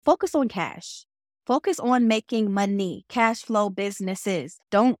focus on cash. Focus on making money, cash flow businesses.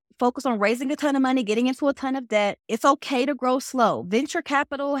 Don't focus on raising a ton of money, getting into a ton of debt. It's okay to grow slow. Venture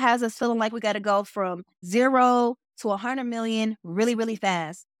capital has us feeling like we got to go from 0 to 100 million really, really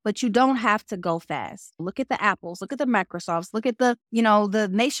fast. But you don't have to go fast. Look at the Apples, look at the Microsofts, look at the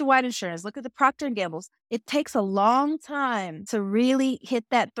Nationwide Insurance, look at the Procter & Gambles. It takes a long time to really hit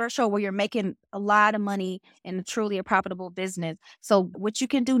that threshold where you're making a lot of money in truly a profitable business. So what you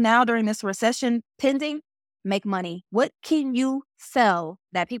can do now during this recession pending, make money. What can you sell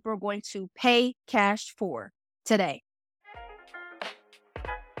that people are going to pay cash for today?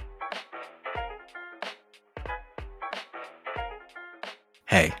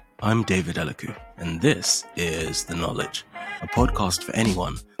 Hey, I'm David Eliku, and this is The Knowledge, a podcast for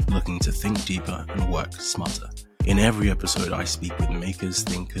anyone looking to think deeper and work smarter. In every episode, I speak with makers,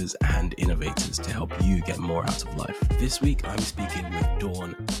 thinkers, and innovators to help you get more out of life. This week, I'm speaking with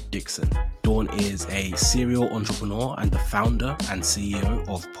Dawn Dickson. Dawn is a serial entrepreneur and the founder and CEO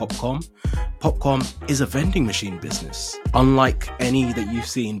of Popcom. Popcom is a vending machine business. Unlike any that you've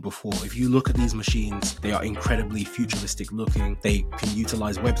seen before, if you look at these machines, they are incredibly futuristic looking. They can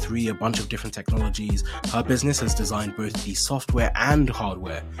utilize Web3, a bunch of different technologies. Her business has designed both the software and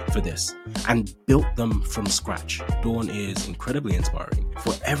hardware for this and built them from scratch. Dawn is incredibly inspiring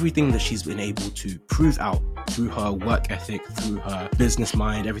for everything that she's been able to prove out through her work ethic, through her business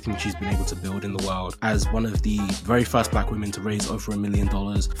mind, everything she's been able to build in the world as one of the very first Black women to raise over $1 million,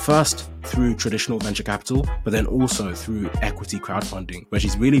 first through traditional venture capital, but then also through equity crowdfunding, where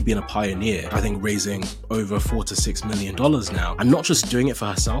she's really been a pioneer, I think raising over $4 to $6 million now, and not just doing it for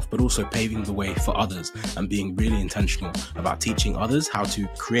herself, but also paving the way for others and being really intentional about teaching others how to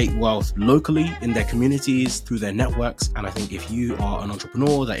create wealth locally in their communities, through their networks. And I think if you are an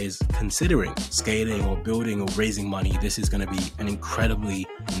entrepreneur that is considering scaling or building or raising money, this is going to be an incredibly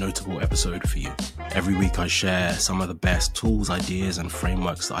notable episode for you. Every week I share some of the best tools, ideas, and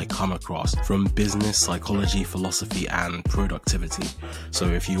frameworks that I come across from business, psychology, philosophy, and productivity. So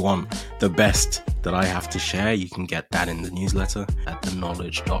if you want the best that I have to share, you can get that in the newsletter at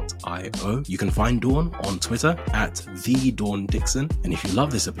theknowledge.io. You can find Dawn on Twitter at @TheDawnDickson. And if you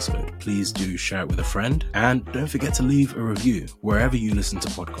love this episode, please do share it with a friend. And don't forget to leave a review wherever you listen to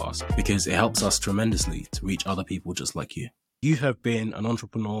podcasts, because it helps us tremendously to reach other people just like you. You have been an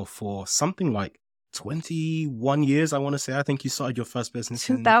entrepreneur for something like 21 years, I want to say. I think you started your first business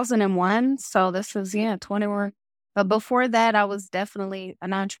in 2001. So this was, 21. But before that, I was definitely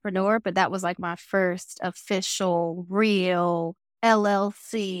an entrepreneur, but that was like my first official, real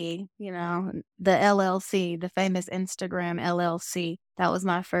LLC, the LLC, the famous Instagram LLC. That was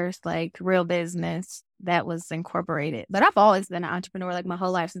my first like real business that was incorporated. But I've always been an entrepreneur like my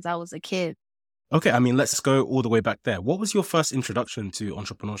whole life since I was a kid. Okay, let's go all the way back there. What was your first introduction to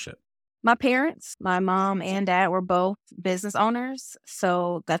entrepreneurship? My parents, my mom and dad were both business owners.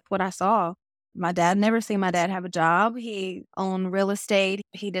 So that's what I saw. My dad, never seen my dad have a job. He owned real estate.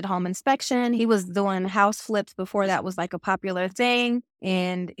 He did home inspection. He was doing house flips before that was like a popular thing.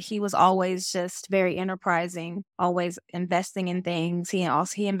 And he was always just very enterprising, always investing in things. He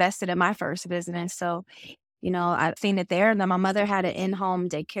invested in my first business. So, I've seen it there. And then my mother had an in-home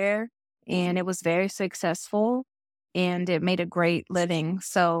daycare and it was very successful and it made a great living.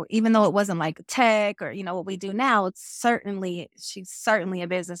 So even though it wasn't like tech or, what we do now, she's certainly a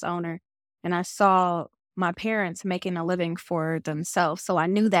business owner. And I saw my parents making a living for themselves. So I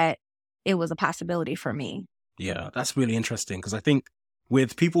knew that it was a possibility for me. Yeah, that's really interesting because I think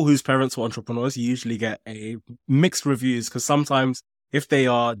with people whose parents were entrepreneurs, you usually get a mixed reviews because sometimes if they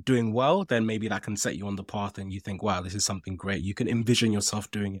are doing well, then maybe that can set you on the path and you think, wow, this is something great. You can envision yourself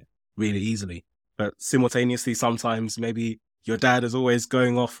doing it really easily. But simultaneously, sometimes maybe your dad is always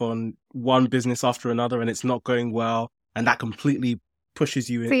going off on one business after another and it's not going well. And that completely pushes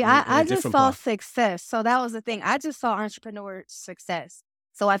you in I a just different saw path. success. So that was the thing. I just saw entrepreneur success.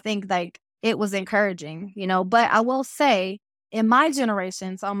 So I think like it was encouraging, but I will say in my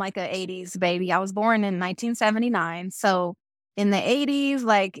generation, so I'm like an 80s baby. I was born in 1979. So in the 80s,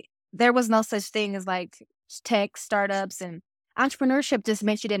 like there was no such thing as like tech startups, and entrepreneurship just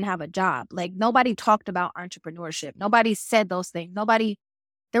meant you didn't have a job. Like nobody talked about entrepreneurship. Nobody said those things.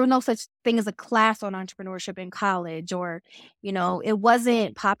 There was no such thing as a class on entrepreneurship in college or, it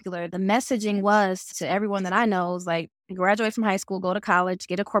wasn't popular. The messaging was to everyone that I know is like, graduate from high school, go to college,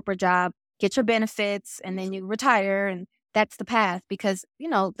 get a corporate job, get your benefits, and then you retire. And that's the path because,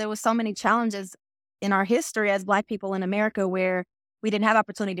 there was so many challenges in our history as Black people in America where we didn't have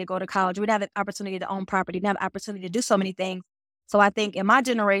opportunity to go to college. We didn't have the opportunity to own property, didn't have opportunity to do so many things. So I think in my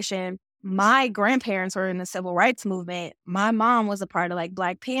generation, my grandparents were in the civil rights movement. My mom was a part of like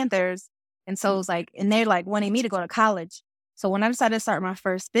Black Panthers. And so it was like, and they're like wanting me to go to college. So when I decided to start my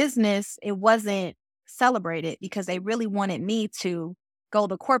first business, it wasn't celebrated because they really wanted me to go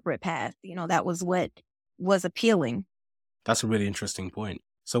the corporate path. That was what was appealing. That's a really interesting point.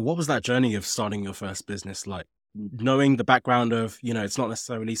 So what was that journey of starting your first business like? Knowing the background of, it's not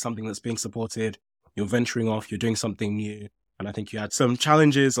necessarily something that's being supported. You're venturing off, you're doing something new. And I think you had some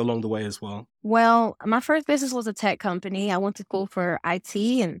challenges along the way as well. Well, my first business was a tech company. I went to school for IT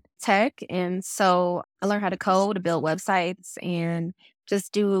and tech. And so I learned how to code, to build websites, and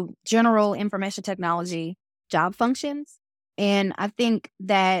just do general information technology job functions. And I think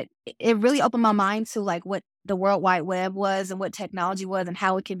that it really opened my mind to like what the World Wide Web was and what technology was and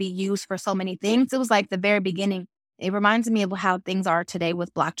how it could be used for so many things. It was like the very beginning. It reminds me of how things are today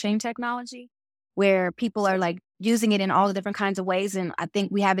with blockchain technology, where people are like using it in all the different kinds of ways. And I think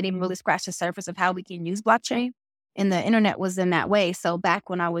we haven't even really scratched the surface of how we can use blockchain. And the internet was in that way. So back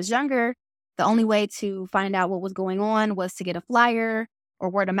when I was younger, the only way to find out what was going on was to get a flyer or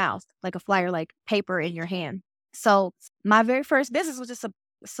word of mouth, like a flyer, like paper in your hand. So my very first business was just a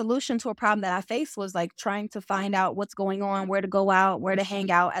solution to a problem that I faced, was like trying to find out what's going on, where to go out, where to hang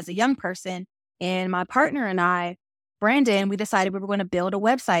out as a young person. And my partner and I, Brandon, we decided we were going to build a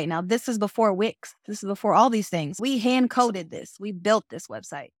website. Now, this is before Wix. This is before all these things. We hand coded this. We built this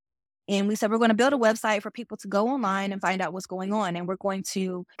website. And we said, we're going to build a website for people to go online and find out what's going on. And we're going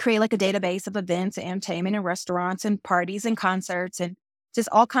to create like a database of events and entertainment and restaurants and parties and concerts and just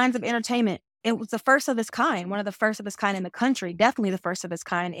all kinds of entertainment. It was the first of its kind, one of the first of its kind in the country, definitely the first of its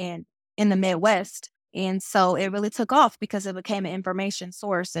kind in the Midwest. And so it really took off because it became an information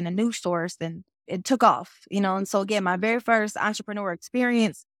source and a news source, and it took off, And so again, my very first entrepreneur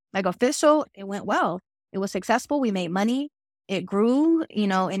experience, like official, it went well. It was successful. We made money. It grew,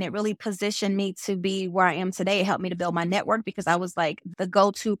 and it really positioned me to be where I am today. It helped me to build my network because I was like the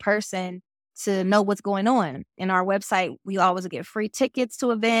go-to person to know what's going on. In our website, we always get free tickets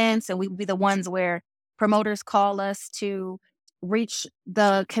to events, and we'd be the ones where promoters call us to reach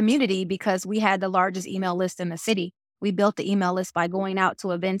the community because we had the largest email list in the city. We built the email list by going out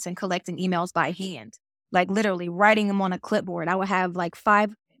to events and collecting emails by hand, like literally writing them on a clipboard. I would have like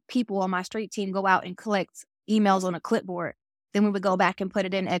 5 people on my street team go out and collect emails on a clipboard. Then we would go back and put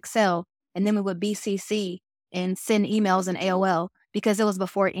it in Excel, and then we would BCC and send emails in AOL because it was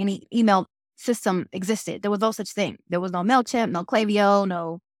before any email system existed. There was no such thing. There was no MailChimp, no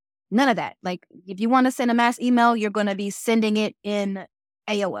Klaviyo, none of that. Like if you want to send a mass email, you're going to be sending it in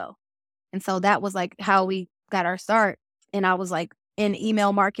AOL. And so that was like how we got our start. And I was like in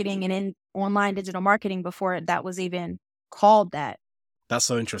email marketing and in online digital marketing before that was even called that. That's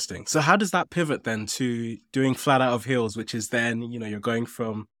so interesting. So how does that pivot then to doing Flat Out of Heels, which is then, you're going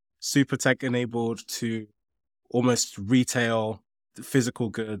from super tech enabled to almost retail, physical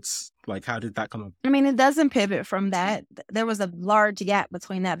goods? Like, how did that come up? I mean, it doesn't pivot from that. There was a large gap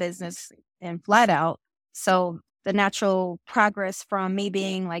between that business and Flat Out. So the natural progress from me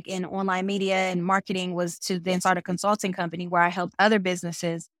being like in online media and marketing was to then start a consulting company where I helped other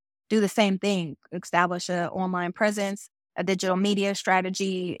businesses do the same thing, establish an online presence, a digital media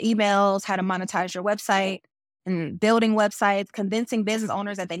strategy, emails, how to monetize your website, and building websites, convincing business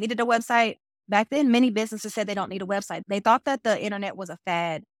owners that they needed a website. Back then, many businesses said they don't need a website. They thought that the internet was a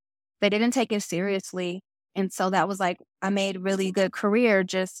fad. They didn't take it seriously. And so that was like, I made really good career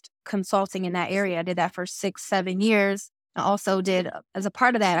just consulting in that area. I did that for 6-7 years. I also did, as a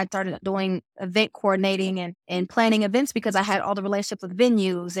part of that, I started doing event coordinating and planning events because I had all the relationships with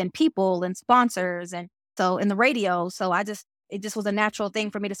venues and people and sponsors and so in the radio. So it just was a natural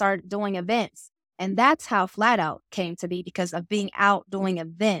thing for me to start doing events. And that's how Flat Out came to be, because of being out doing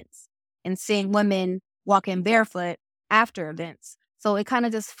events and seeing women walking barefoot after events. So it kind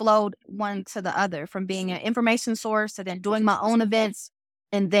of just flowed one to the other, from being an information source to then doing my own events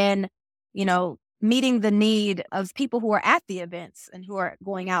and then, meeting the need of people who are at the events and who are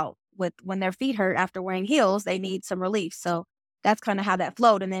going out with when their feet hurt after wearing heels, they need some relief. So that's kind of how that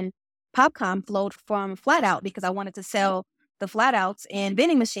flowed. And then Popcom flowed from Flat Out because I wanted to sell the Flat Outs in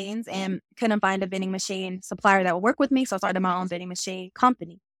vending machines and couldn't find a vending machine supplier that would work with me. So I started my own vending machine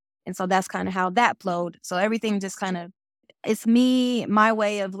company. And so that's kind of how that flowed. So everything just kind of, it's my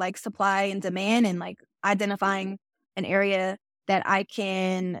way of like supply and demand and like identifying an area that I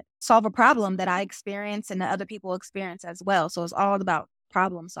can solve a problem that I experience and that other people experience as well. So it's all about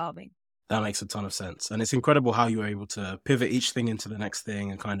problem solving. That makes a ton of sense. And it's incredible how you were able to pivot each thing into the next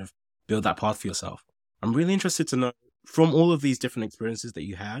thing and kind of build that path for yourself. I'm really interested to know, from all of these different experiences that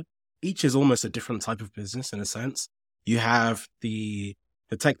you had, each is almost a different type of business in a sense. You have the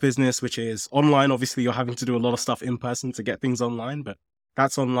the tech business, which is online. Obviously, you're having to do a lot of stuff in person to get things online, but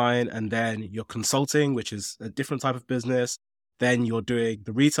that's online. And then you're consulting, which is a different type of business. Then you're doing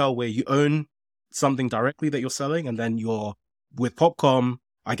the retail where you own something directly that you're selling. And then you're with Popcom,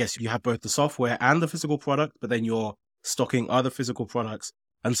 I guess you have both the software and the physical product, but then you're stocking other physical products.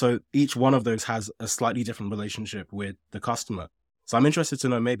 And so each one of those has a slightly different relationship with the customer. So I'm interested to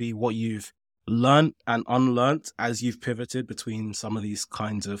know maybe what you've learned and unlearned as you've pivoted between some of these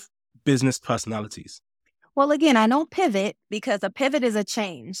kinds of business personalities. Well, again, I don't pivot because a pivot is a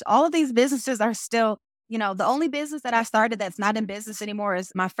change. All of these businesses are still, the only business that I started that's not in business anymore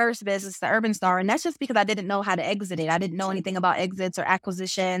is my first business, the Urban Star. And that's just because I didn't know how to exit it. I didn't know anything about exits or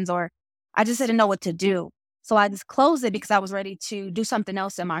acquisitions, or I just didn't know what to do. So I just closed it because I was ready to do something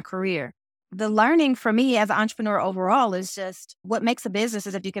else in my career. The learning for me as an entrepreneur overall is just what makes a business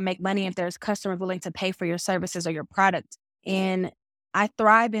is if you can make money, if there's customers willing to pay for your services or your product. And I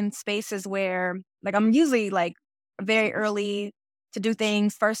thrive in spaces where, like, I'm usually like very early to do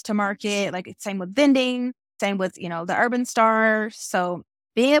things, first to market, like same with vending, same with, the Urban Star. So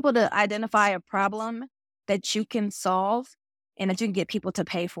being able to identify a problem that you can solve and that you can get people to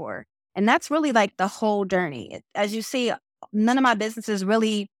pay for. And that's really like the whole journey. As you see, none of my businesses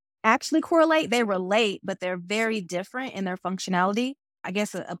really actually correlate. They relate, but they're very different in their functionality. I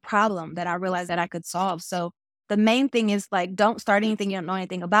guess a problem that I realized that I could solve. So the main thing is like, don't start anything you don't know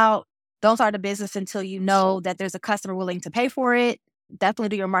anything about. Don't start a business until you know that there's a customer willing to pay for it. Definitely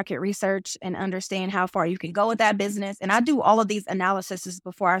do your market research and understand how far you can go with that business. And I do all of these analyses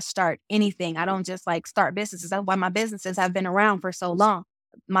before I start anything. I don't just like start businesses. That's why my businesses have been around for so long.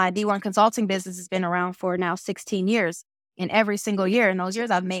 My D1 consulting business has been around for now 16 years. And every single year in those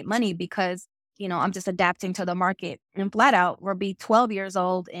years, I've made money because, I'm just adapting to the market. And flat out, we'll be 12 years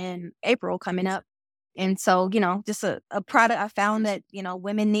old in April coming up. And so, just a product I found that,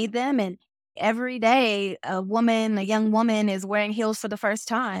 women need them. And every day, a young woman is wearing heels for the first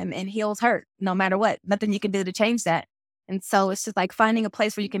time, and heels hurt no matter what. Nothing you can do to change that. And so it's just like finding a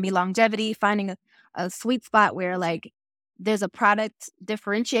place where you can be longevity, finding a sweet spot where like there's a product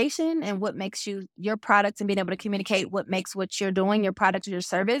differentiation and what makes your product, and being able to communicate what makes what you're doing, your product or your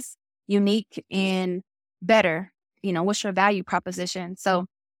service, unique and better. What's your value proposition? So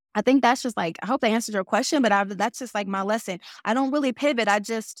I think that's just like, I hope I answered your question, but that's just like my lesson. I don't really pivot. I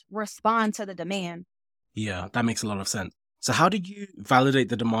just respond to the demand. Yeah, that makes a lot of sense. So how did you validate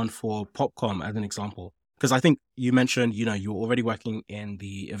the demand for Popcom as an example? Because I think you mentioned, you were already working in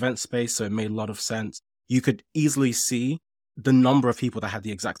the event space, so it made a lot of sense. You could easily see the number of people that had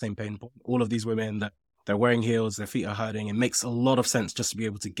the exact same pain point. All of these women that they're wearing heels, their feet are hurting. It makes a lot of sense just to be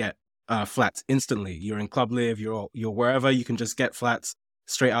able to get flats instantly. You're in Club Live, you're wherever, you can just get flats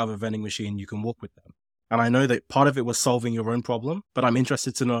straight out of a vending machine. You can walk with them. And I know that part of it was solving your own problem, but I'm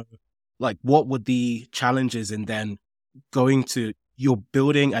interested to know, like, what were the challenges in then going to your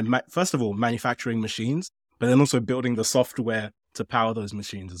building and first of all, manufacturing machines, but then also building the software to power those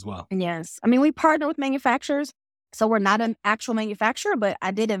machines as well. Yes. I mean, we partner with manufacturers. So we're not an actual manufacturer, but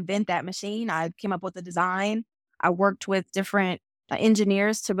I did invent that machine. I came up with the design. I worked with different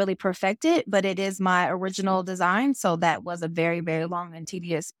engineers to really perfect it, but it is my original design. So that was a very, very long and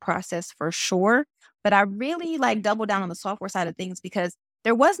tedious process for sure. But I really like doubled down on the software side of things because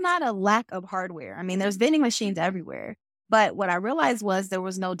there was not a lack of hardware. I mean, there's vending machines everywhere. But what I realized was there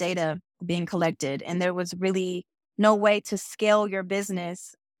was no data being collected, and there was really no way to scale your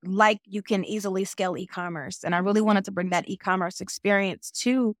business like you can easily scale e-commerce. And I really wanted to bring that e-commerce experience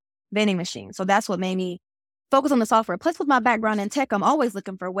to vending machines. So that's what made me focus on the software. Plus, with my background in tech, I'm always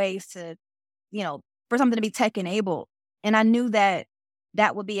looking for ways to, for something to be tech enabled. And I knew that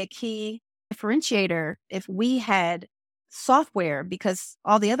that would be a key differentiator if we had software, because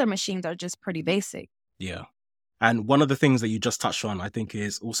all the other machines are just pretty basic. Yeah. And one of the things that you just touched on, I think,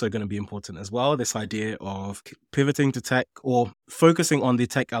 is also going to be important as well. This idea of pivoting to tech or focusing on the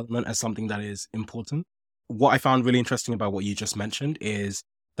tech element as something that is important. What I found really interesting about what you just mentioned is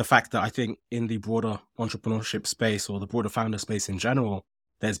the fact that I think in the broader entrepreneurship space or the broader founder space in general,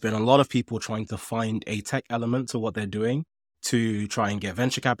 there's been a lot of people trying to find a tech element to what they're doing to try and get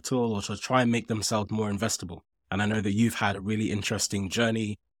venture capital or to try and make themselves more investable. And I know that you've had a really interesting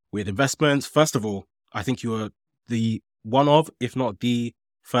journey with investments. First of all, I think you were the one of, if not the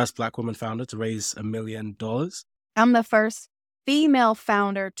first Black woman founder to raise $1 million. I'm the first female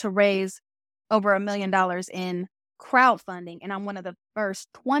founder to raise over $1 million in crowdfunding. And I'm one of the first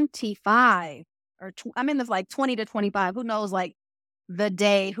 25 I'm in the like 20 to 25, who knows, like the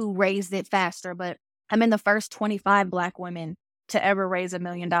day who raised it faster, but I'm in the first 25 Black women to ever raise $1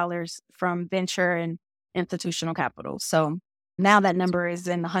 million from venture and institutional capital. So Now that number is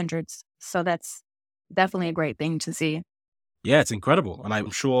in the hundreds. So that's definitely a great thing to see. Yeah, it's incredible. And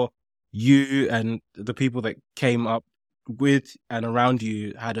I'm sure you and the people that came up with and around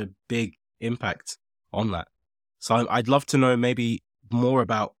you had a big impact on that. So I'd love to know maybe more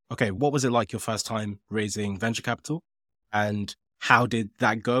about, okay, what was it like your first time raising venture capital? And how did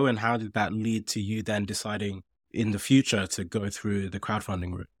that go? And how did that lead to you then deciding in the future to go through the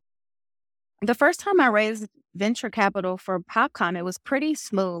crowdfunding route? The first time I raised venture capital for Popcom, it was pretty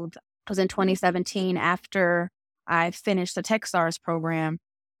smooth. It was in 2017 after I finished the Techstars program.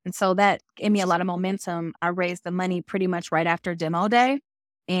 And so that gave me a lot of momentum. I raised the money pretty much right after demo day.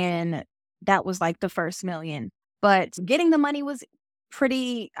 And that was like the first million. But getting the money was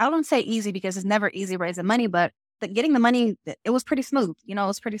pretty, I don't say easy because it's never easy raising money, but getting the money, it was pretty smooth. It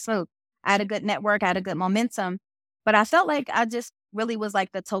was pretty smooth. I had a good network, I had a good momentum. But I felt like I just really was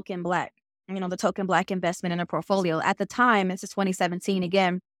like the token Black. The token Black investment in a portfolio. At the time, this is 2017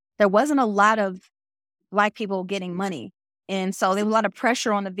 again, there wasn't a lot of Black people getting money. And so there was a lot of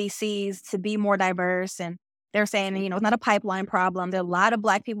pressure on the VCs to be more diverse. And they're saying, it's not a pipeline problem. There are a lot of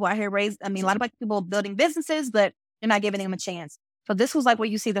Black people out here a lot of Black people building businesses, but you're not giving them a chance. So this was like where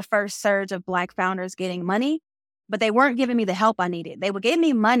you see the first surge of Black founders getting money, but they weren't giving me the help I needed. They would give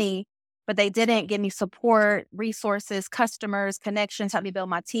me money, but they didn't give me support, resources, customers, connections, help me build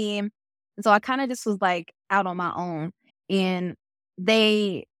my team. And so I kind of just was like out on my own. And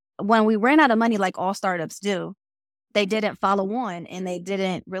when we ran out of money, like all startups do, they didn't follow on and they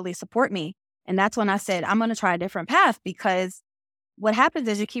didn't really support me. And that's when I said, I'm going to try a different path, because what happens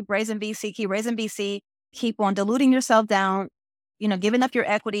is you keep raising VC, keep on diluting yourself down, giving up your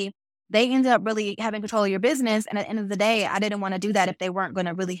equity. They end up really having control of your business. And at the end of the day, I didn't want to do that if they weren't going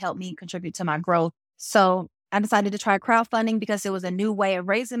to really help me contribute to my growth. So I decided to try crowdfunding because it was a new way of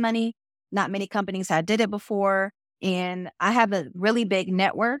raising money. Not many companies had did it before. And I have a really big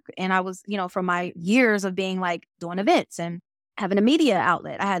network. And I was, from my years of being like doing events and having a media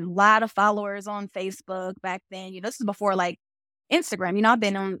outlet, I had a lot of followers on Facebook back then. This is before like Instagram. I've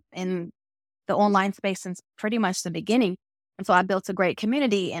been in the online space since pretty much the beginning. And so I built a great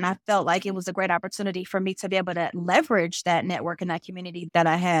community, and I felt like it was a great opportunity for me to be able to leverage that network and that community that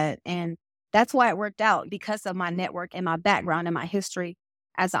I had. And that's why it worked out, because of my network and my background and my history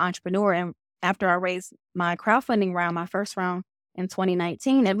as an entrepreneur. And after I raised my crowdfunding round, my first round in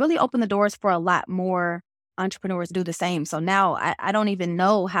 2019, it really opened the doors for a lot more entrepreneurs to do the same. So now I don't even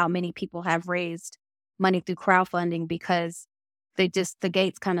know how many people have raised money through crowdfunding, because the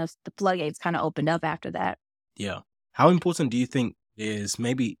floodgates kind of opened up after that. Yeah. How important do you think is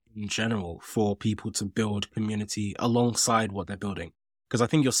maybe in general for people to build community alongside what they're building? Because I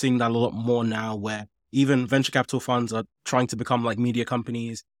think you're seeing that a lot more now, where even venture capital funds are trying to become like media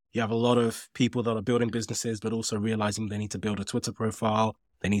companies. You have a lot of people that are building businesses, but also realizing they need to build a Twitter profile.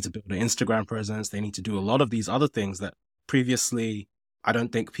 They need to build an Instagram presence. They need to do a lot of these other things that previously I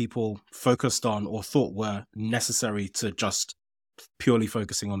don't think people focused on or thought were necessary to just purely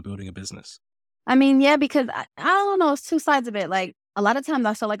focusing on building a business. Yeah, because I don't know, it's two sides of it. Like a lot of times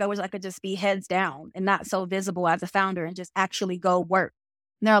I feel like I wish I could just be heads down and not so visible as a founder and just actually go work.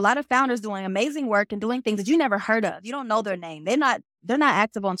 And there are a lot of founders doing amazing work and doing things that you never heard of. You don't know their name. They're not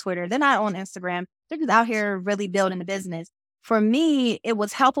active on Twitter. They're not on Instagram. They're just out here really building the business. For me, it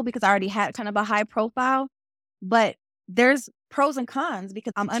was helpful because I already had kind of a high profile, but there's pros and cons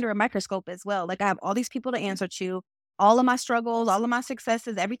because I'm under a microscope as well. Like I have all these people to answer to, all of my struggles, all of my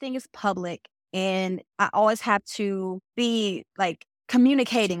successes, everything is public. And I always have to be like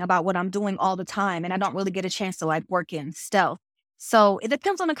communicating about what I'm doing all the time. And I don't really get a chance to like work in stealth. So it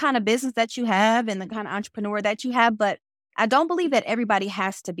depends on the kind of business that you have and the kind of entrepreneur that you have. But I don't believe that everybody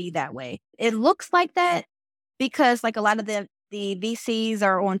has to be that way. It looks like that because like a lot of the VCs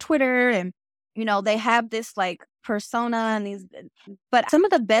are on Twitter and, they have this like persona and but some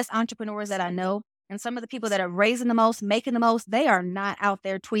of the best entrepreneurs that I know and some of the people that are raising the most, making the most, they are not out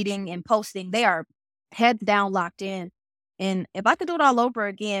there tweeting and posting. They are heads down, locked in. And if I could do it all over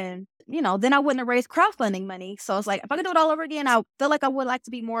again, then I wouldn't have raised crowdfunding money. So it's like, if I could do it all over again, I feel like I would like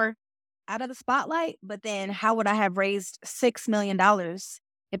to be more out of the spotlight. But then how would I have raised $6 million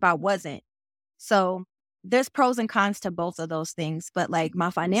if I wasn't? So there's pros and cons to both of those things. But like my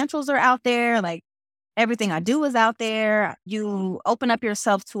financials are out there. Like everything I do is out there. You open up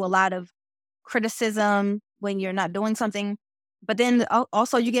yourself to a lot of criticism when you're not doing something, but then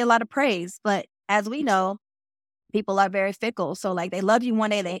also you get a lot of praise. But as we know, people are very fickle. So like they love you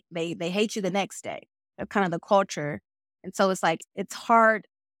one day, they hate you the next day. They're kind of the culture. And so it's like, it's hard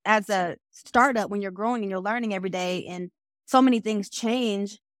as a startup when you're growing and you're learning every day and so many things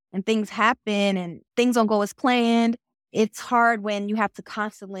change and things happen and things don't go as planned. it's hard when you have to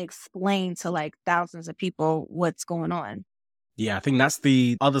constantly explain to like thousands of people what's going on. Yeah, I think that's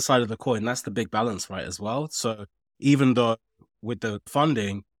the other side of the coin. That's the big balance, right, as well. So even though with the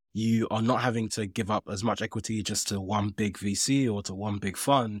funding, you are not having to give up as much equity just to one big VC or to one big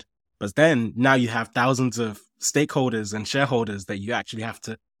fund, but then now you have thousands of stakeholders and shareholders that you actually have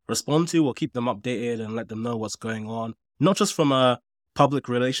to respond to or keep them updated and let them know what's going on, not just from a public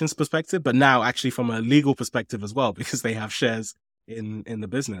relations perspective, but now actually from a legal perspective as well, because they have shares in the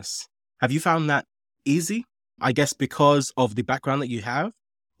business. Have you found that easy? I guess because of the background that you have,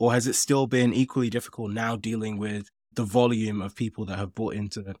 or has it still been equally difficult now dealing with the volume of people that have bought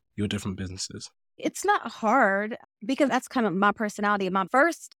into your different businesses? It's not hard because that's kind of my personality. My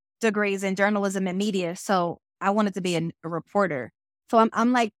first degree is in journalism and media. So I wanted to be a reporter. So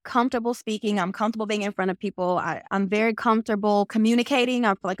I'm like comfortable speaking. I'm comfortable being in front of people. I'm very comfortable communicating. I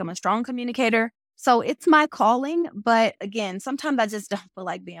feel like I'm a strong communicator. So it's my calling. But again, sometimes I just don't feel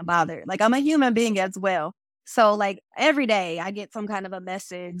like being bothered. Like I'm a human being as well. So like every day I get some kind of a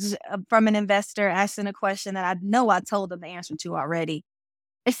message from an investor asking a question that I know I told them the answer to already.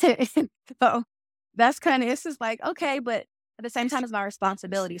 So that's kind of, it's just like, okay, but at the same time, it's my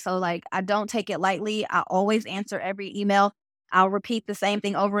responsibility. So like, I don't take it lightly. I always answer every email. I'll repeat the same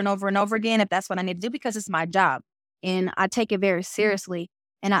thing over and over and over again if that's what I need to do because it's my job. And I take it very seriously.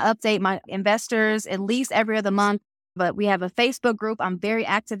 And I update my investors at least every other month. But we have a Facebook group. I'm very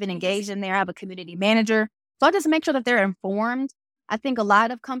active and engaged in there. I have a community manager. So I just make sure that they're informed. I think a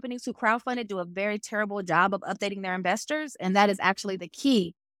lot of companies who crowdfunded do a very terrible job of updating their investors. And that is actually the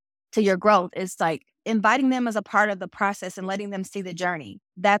key to your growth. Is like inviting them as a part of the process and letting them see the journey.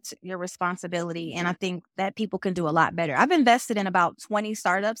 That's your responsibility. And I think that people can do a lot better. I've invested in about 20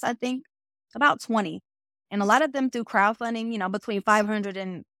 startups, I think, about 20. And a lot of them through crowdfunding, between $500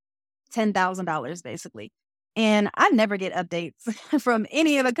 and $10,000 basically. And I never get updates from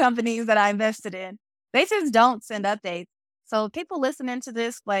any of the companies that I invested in. They just don't send updates. So people listening to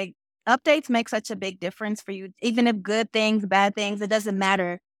this, like updates make such a big difference for you. Even if good things, bad things, it doesn't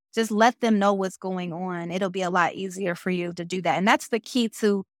matter. Just let them know what's going on. It'll be a lot easier for you to do that. And that's the key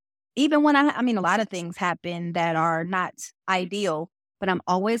to, even when I mean, a lot of things happen that are not ideal, but I'm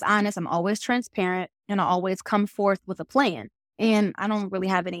always honest. I'm always transparent and I always come forth with a plan. And I don't really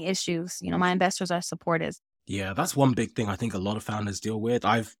have any issues. My investors are supportive. Yeah, that's one big thing I think a lot of founders deal with.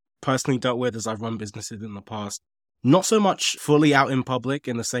 I've personally dealt with as I've run businesses in the past. Not so much fully out in public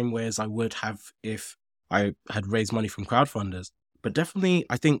in the same way as I would have if I had raised money from crowdfunders. But definitely,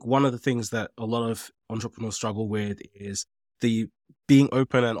 I think one of the things that a lot of entrepreneurs struggle with is the being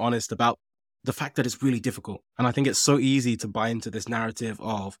open and honest about the fact that it's really difficult. And I think it's so easy to buy into this narrative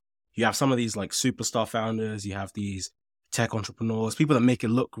of you have some of these like superstar founders, you have these tech entrepreneurs, people that make it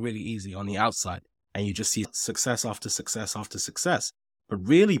look really easy on the outside. And you just see success after success after success. But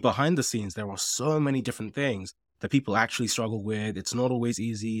really behind the scenes, there are so many different things that people actually struggle with. It's not always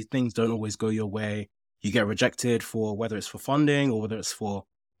easy. Things don't always go your way. You get rejected for whether it's for funding or whether it's for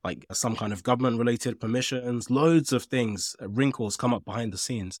like some kind of government related permissions, loads of things, wrinkles come up behind the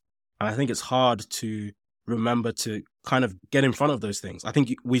scenes. And I think it's hard to remember to kind of get in front of those things. I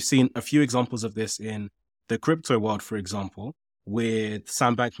think we've seen a few examples of this in the crypto world, for example, with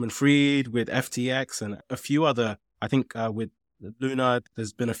Sam Bankman-Fried, with FTX and a few other, I think with Luna,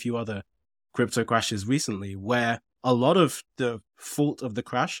 there's been a few other crypto crashes recently where a lot of the fault of the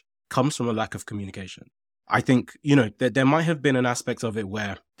crash comes from a lack of communication. I think, there might have been an aspect of it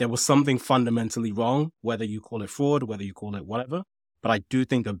where there was something fundamentally wrong, whether you call it fraud, whether you call it whatever. But I do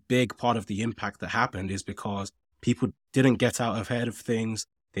think a big part of the impact that happened is because people didn't get out ahead of things.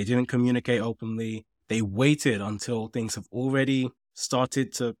 They didn't communicate openly. They waited until things have already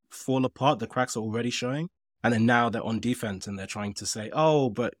started to fall apart. The cracks are already showing. And then now they're on defense and they're trying to say, oh,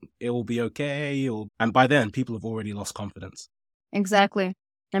 but it will be okay. And by then, people have already lost confidence. Exactly.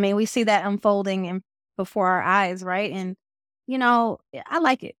 I mean, we see that unfolding before our eyes, right? And, I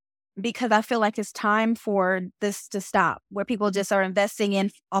like it because I feel like it's time for this to stop, where people just are investing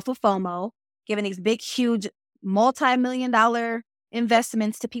in off of FOMO, giving these big, huge, multi-million-dollar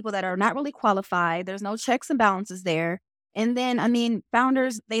investments to people that are not really qualified. There's no checks and balances there. And then, I mean,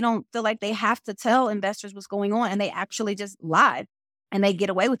 founders, they don't feel like they have to tell investors what's going on, and they actually just lie and they get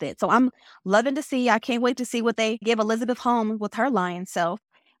away with it. So I'm loving to see. I can't wait to see what they give Elizabeth Holmes with her lying self.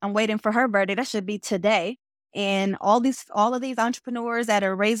 I'm waiting for her verdict. That should be today. And all of these entrepreneurs that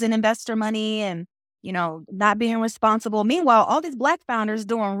are raising investor money and, not being responsible. Meanwhile, all these Black founders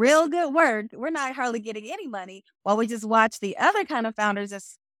doing real good work. We're not hardly getting any money while we just watch the other kind of founders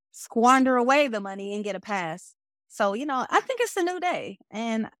just squander away the money and get a pass. So, I think it's a new day.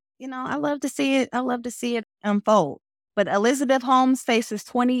 And, I love to see it. I love to see it unfold. But Elizabeth Holmes faces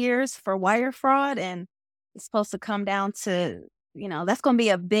 20 years for wire fraud, and it's supposed to come down to, that's going to be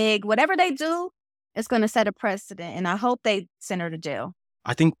a big, whatever they do, it's going to set a precedent. And I hope they send her to jail.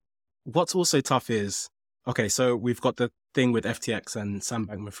 I think what's also tough is, okay, so we've got the thing with FTX and Sam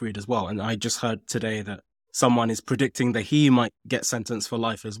Bankman-Fried as well. And I just heard today that someone is predicting that he might get sentenced for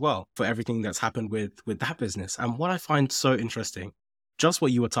life as well for everything that's happened with that business. And what I find so interesting, just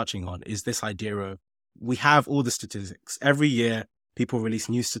what you were touching on, is this idea of we have all the statistics. Every year, people release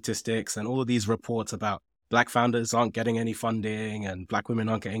new statistics and all of these reports about Black founders aren't getting any funding and Black women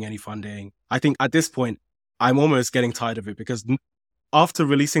aren't getting any funding. I think at this point, I'm almost getting tired of it because after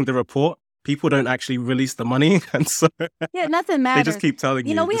releasing the report, people don't actually release the money. And so yeah, nothing matters. They just keep telling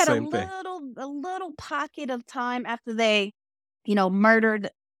you we the had same thing. A little pocket of time after they, murdered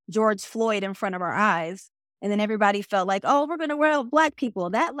George Floyd in front of our eyes. And then everybody felt like, oh, we're going to wear Black people.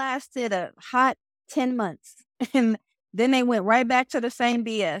 That lasted a hot 10 months. And then they went right back to the same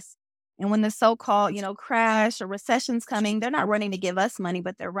BS. And when the so-called, crash or recession's coming, they're not running to give us money,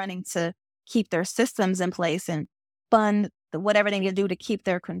 but they're running to keep their systems in place and fund whatever they need to do to keep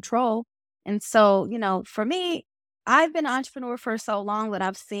their control. And so, for me, I've been an entrepreneur for so long that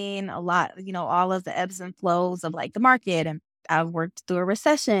I've seen a lot, all of the ebbs and flows of like the market. And I've worked through a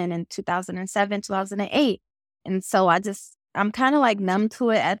recession in 2007, 2008. And so I'm kind of like numb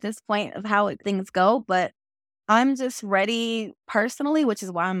to it at this point of how things go. But I'm just ready personally, which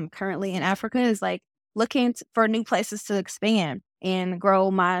is why I'm currently in Africa, is like looking for new places to expand and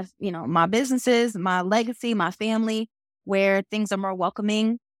grow my, my businesses, my legacy, my family, where things are more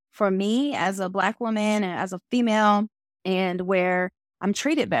welcoming for me as a Black woman and as a female, and where I'm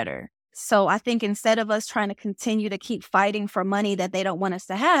treated better. So I think instead of us trying to continue to keep fighting for money that they don't want us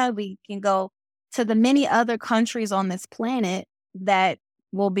to have, we can go to the many other countries on this planet that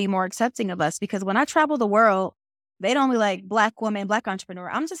will be more accepting of us. Because when I travel the world, they don't be like Black woman, Black entrepreneur.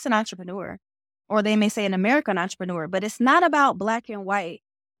 I'm just an entrepreneur. Or they may say an American entrepreneur, but it's not about Black and white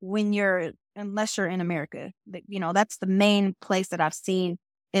unless you're in America. That's the main place that I've seen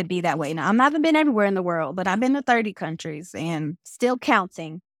it be that way. Now, I haven't been everywhere in the world, but I've been to 30 countries and still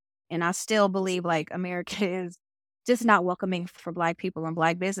counting. And I still believe like America is just not welcoming for Black people and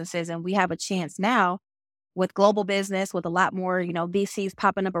Black businesses. And we have a chance now with global business, with a lot more, VCs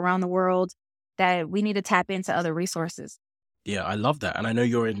popping up around the world, that we need to tap into other resources. Yeah, I love that. And I know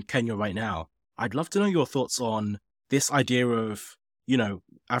you're in Kenya right now. I'd love to know your thoughts on this idea of,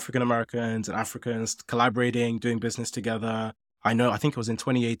 African Americans and Africans collaborating, doing business together. I think it was in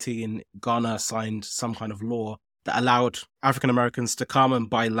 2018, Ghana signed some kind of law that allowed African Americans to come and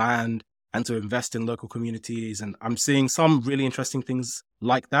buy land and to invest in local communities. And I'm seeing some really interesting things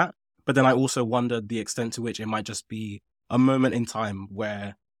like that. But then I also wondered the extent to which it might just be a moment in time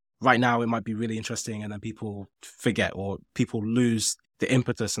where right now it might be really interesting and then people forget or people lose the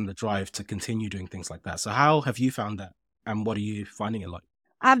impetus and the drive to continue doing things like that. So how have you found that? And what are you finding it like?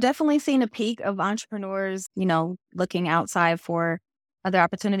 I've definitely seen a peak of entrepreneurs, looking outside for other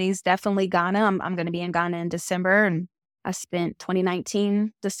opportunities. Definitely Ghana. I'm going to be in Ghana in December, and I spent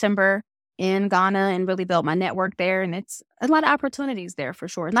 2019 December in Ghana and really built my network there. And it's a lot of opportunities there for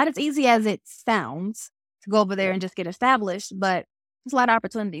sure. Not as easy as it sounds to go over there and just get established, but there's a lot of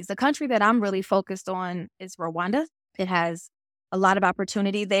opportunities. The country that I'm really focused on is Rwanda. It has a lot of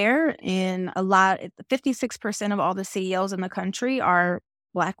opportunity there, and 56% of all the CEOs in the country are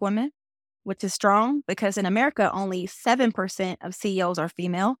Black women, which is strong because in America, only 7% of CEOs are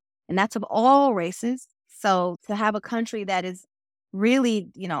female, and that's of all races. So to have a country that is really,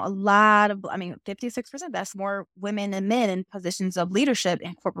 56%, that's more women than men in positions of leadership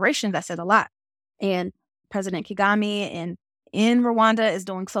in corporations. That says a lot. And President Kagame in Rwanda is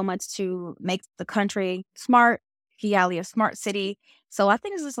doing so much to make the country smart, Kigali a smart city. So I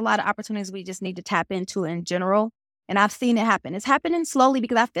think there's just a lot of opportunities we just need to tap into in general. And I've seen it happen. It's happening slowly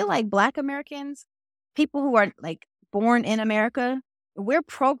because I feel like Black Americans, people who are like born in America, we're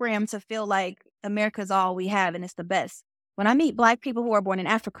programmed to feel like America's all we have and it's the best. When I meet Black people who are born in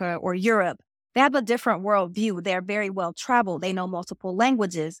Africa or Europe, they have a different worldview. They're very well traveled. They know multiple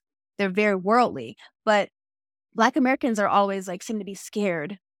languages. They're very worldly. But Black Americans are always seem to be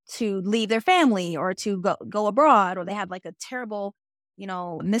scared to leave their family or to go abroad, or they have a terrible,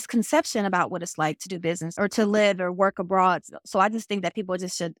 misconception about what it's like to do business or to live or work abroad. So I just think that people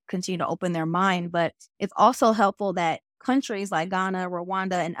just should continue to open their mind. But it's also helpful that countries like Ghana,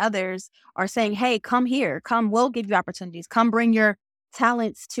 Rwanda, and others are saying, hey, come here, we'll give you opportunities, come bring your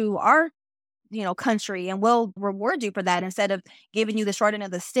talents to our country and we'll reward you for that instead of giving you the short end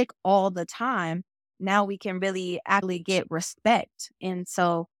of the stick all the time. Now we can really actually get respect. And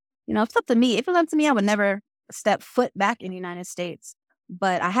so, if it's up to me, I would never step foot back in the United States,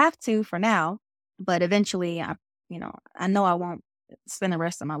 but I have to for now. But eventually, I know I won't spend the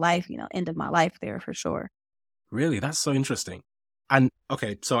rest of my life, end of my life there for sure. Really? That's so interesting. And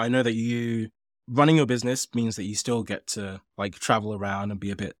okay, so I know that you running your business means that you still get to like travel around and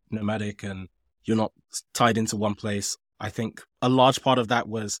be a bit nomadic and you're not tied into one place. I think a large part of that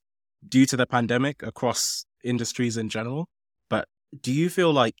was due to the pandemic across industries in general. But do you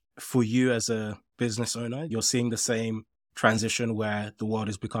feel like for you as a business owner, you're seeing the same transition where the world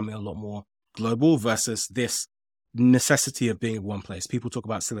is becoming a lot more global versus this necessity of being in one place? People talk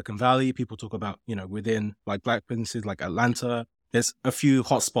about Silicon Valley, people talk about, within like Black businesses like Atlanta, there's a few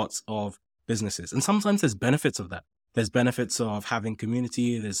hotspots of businesses. And sometimes there's benefits of that. There's benefits of having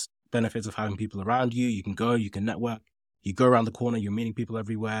community. There's benefits of having people around you. You can go, you can network. You go around the corner, you're meeting people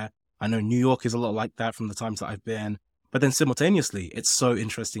everywhere. I know New York is a lot like that from the times that I've been. But then simultaneously, it's so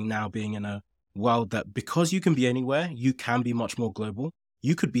interesting now being in a world that because you can be anywhere, you can be much more global.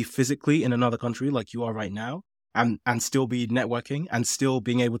 You could be physically in another country like you are right now and still be networking and still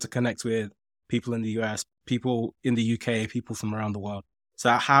being able to connect with people in the US, people in the UK, people from around the world.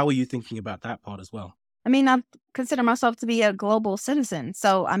 So how are you thinking about that part as well? I mean, I consider myself to be a global citizen.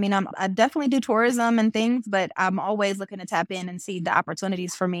 So, I mean, I definitely do tourism and things, but I'm always looking to tap in and see the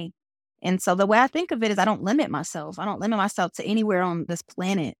opportunities for me. And so the way I think of it is I don't limit myself. I don't limit myself to anywhere on this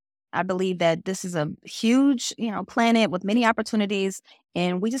planet. I believe that this is a huge, planet with many opportunities,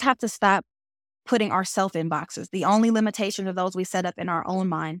 and we just have to stop putting ourselves in boxes. The only limitations are those we set up in our own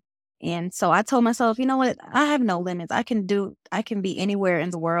mind. And so I told myself, you know what? I have no limits. I can be anywhere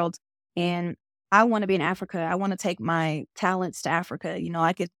in the world. And I want to be in Africa. I want to take my talents to Africa.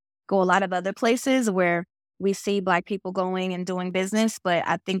 I could go a lot of other places where we see Black people going and doing business, but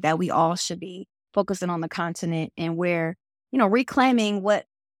I think that we all should be focusing on the continent and where, reclaiming what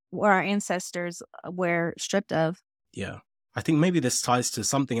our ancestors were stripped of. Yeah. I think maybe this ties to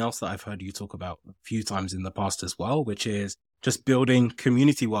something else that I've heard you talk about a few times in the past as well, which is just building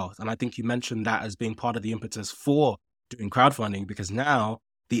community wealth. And I think you mentioned that as being part of the impetus for doing crowdfunding, because now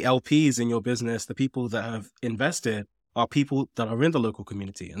the LPs in your business, the people that have invested are people that are in the local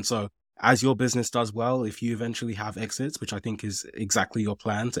community. And so as your business does well, if you eventually have exits, which I think is exactly your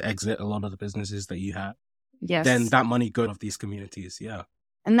plan to exit a lot of the businesses that you have, Yes. then that money goes off these communities. Yeah.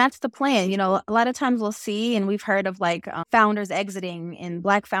 And that's the plan. A lot of times we'll see, and we've heard of like founders exiting and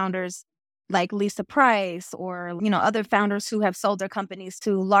Black founders like Lisa Price or, other founders who have sold their companies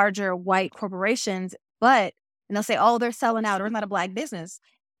to larger white corporations. And they'll say, oh, they're selling out or it's not a Black business.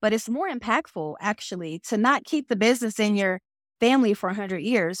 But it's more impactful, actually, to not keep the business in your family for 100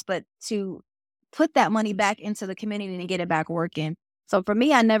 years, but to put that money back into the community and get it back working. So for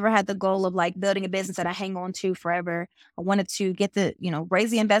me, I never had the goal of like building a business that I hang on to forever. I wanted to get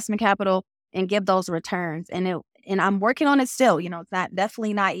raise the investment capital and give those returns. And I'm working on it still. It's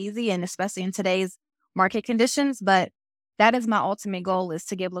definitely not easy, and especially in today's market conditions. But that is my ultimate goal, is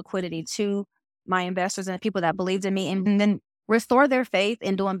to give liquidity to my investors and the people that believed in me, and then restore their faith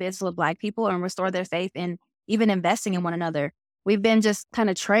in doing business with Black people and restore their faith in even investing in one another. We've been just kind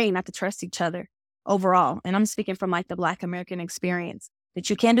of trained not to trust each other overall. And I'm speaking from like the Black American experience, that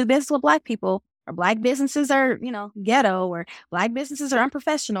you can't do business with Black people, or Black businesses are, ghetto, or Black businesses are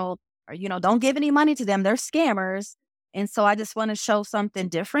unprofessional, or, don't give any money to them. They're scammers. And so I just want to show something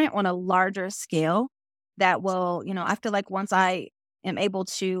different on a larger scale that will, I feel like once I am able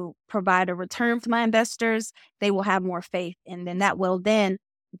to provide a return to my investors, they will have more faith. And then that will then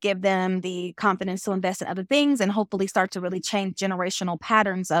give them the confidence to invest in other things and hopefully start to really change generational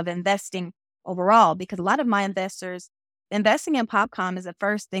patterns of investing overall. Because a lot of my investors, investing in Popcom is the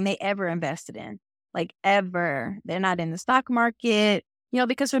first thing they ever invested in, like ever. They're not in the stock market,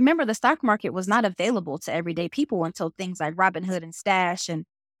 because remember, the stock market was not available to everyday people until things like Robinhood and Stash and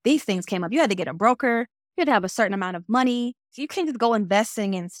these things came up. You had to get a broker. You had to have a certain amount of money. So you can't just go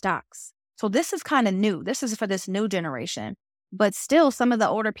investing in stocks. So this is kind of new. This is for this new generation. But still, some of the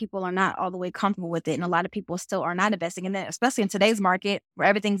older people are not all the way comfortable with it. And a lot of people still are not investing in it, especially in today's market where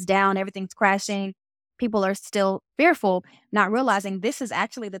everything's down, everything's crashing. People are still fearful, not realizing this is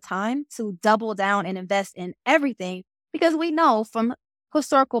actually the time to double down and invest in everything, because we know from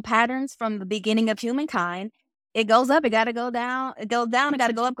historical patterns from the beginning of humankind, it goes up, it got to go down, it goes down, it got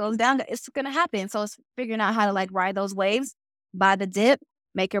to go up, goes down. It's going to happen. So it's figuring out how to like ride those waves, buy the dip,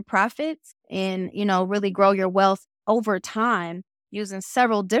 make your profits, and, really grow your wealth over time using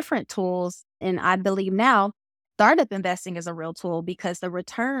several different tools. And I believe now startup investing is a real tool, because the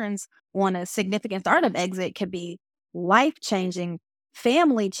returns on a significant startup exit could be life-changing,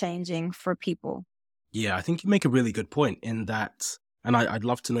 family-changing for people. Yeah, I think you make a really good point in that. And I'd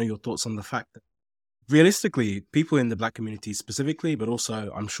love to know your thoughts on the fact that realistically, people in the Black community specifically, but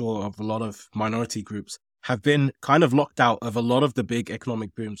also I'm sure of a lot of minority groups, have been kind of locked out of a lot of the big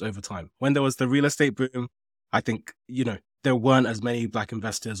economic booms over time. When there was the real estate boom, I think, there weren't as many Black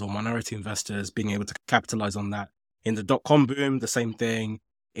investors or minority investors being able to capitalize on that. In the dot-com boom, the same thing.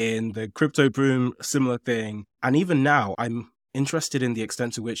 In the crypto boom, similar thing. And even now, I'm interested in the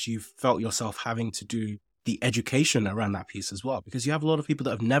extent to which you felt yourself having to do the education around that piece as well, because you have a lot of people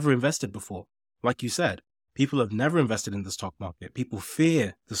that have never invested before. Like you said, people have never invested in the stock market. People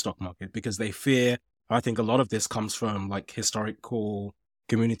fear the stock market because they fear, I think a lot of this comes from like historical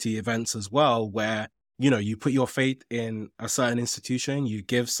community events as well, where, you put your faith in a certain institution, you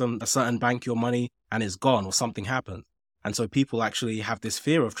give a certain bank your money and it's gone or something happens. And so people actually have this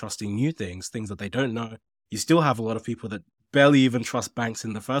fear of trusting new things that they don't know. You still have a lot of people that barely even trust banks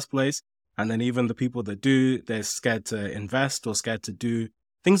in the first place. And then even the people that do, they're scared to invest or scared to do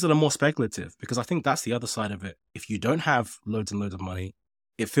things that are more speculative, because I think that's the other side of it. If you don't have loads and loads of money,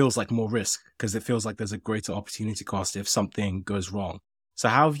 it feels like more risk because it feels like there's a greater opportunity cost if something goes wrong. So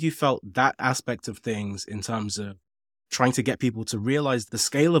how have you felt that aspect of things in terms of trying to get people to realize the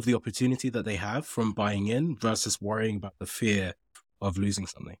scale of the opportunity that they have from buying in versus worrying about the fear of losing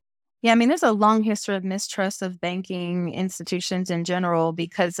something? Yeah, I mean, there's a long history of mistrust of banking institutions in general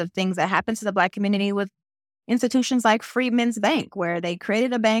because of things that happened to the Black community with institutions like Freedmen's Bank, where they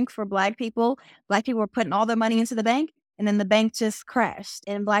created a bank for Black people. Black people were putting all their money into the bank, and then the bank just crashed,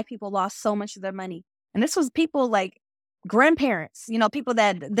 and Black people lost so much of their money. And this was people like grandparents, people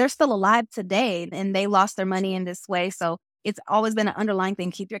that they're still alive today, and they lost their money in this way. So it's always been an underlying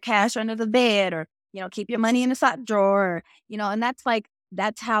thing. Keep your cash under the bed, or, keep your money in the sock drawer, and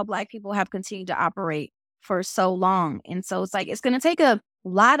that's how Black people have continued to operate for so long. And so it's like, it's going to take a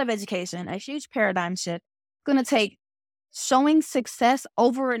lot of education, a huge paradigm shift. It's going to take showing success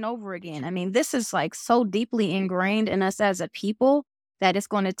over and over again. I mean, this is like so deeply ingrained in us as a people that it's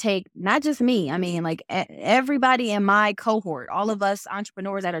going to take not just me. I mean, like everybody in my cohort, all of us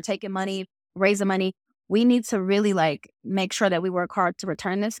entrepreneurs that are taking money, raising money, we need to really like make sure that we work hard to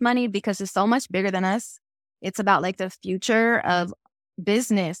return this money because it's so much bigger than us. It's about like the future of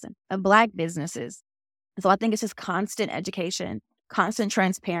business, of Black businesses. So I think it's just constant education, constant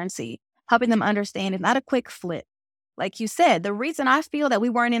transparency, helping them understand it's not a quick flip. Like you said, the reason I feel that we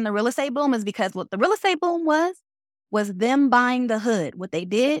weren't in the real estate boom is because what the real estate boom was them buying the hood. What they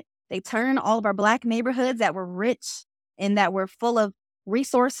did, they turned all of our Black neighborhoods that were rich and that were full of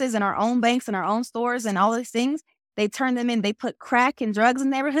resources and our own banks and our own stores and all these things. They turned them in. They put crack and drugs in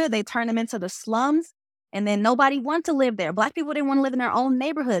the neighborhood. They turned them into the slums. And then nobody wanted to live there. Black people didn't want to live in their own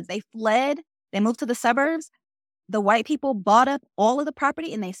neighborhoods. They fled. They moved to the suburbs. The white people bought up all of the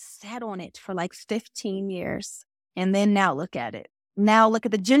property and they sat on it for like 15 years. And then now look at it. Now look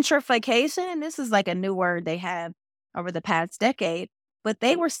at the gentrification. This is like a new word they have over the past decade, but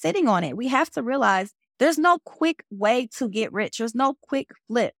they were sitting on it. We have to realize there's no quick way to get rich. There's no quick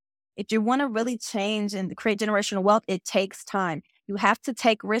flip. If you want to really change and create generational wealth, it takes time. You have to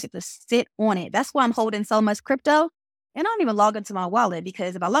take risk to sit on it. That's why I'm holding so much crypto. And I don't even log into my wallet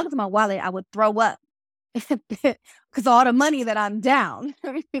because if I log into my wallet, I would throw up because all the money that I'm down.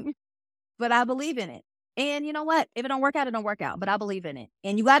 But I believe in it. And you know what? If it don't work out, it don't work out. But I believe in it.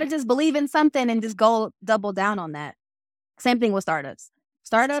 And you got to just believe in something and just go double down on that. Same thing with startups.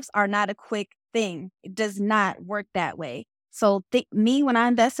 Startups are not a quick thing. It does not work that way. So when I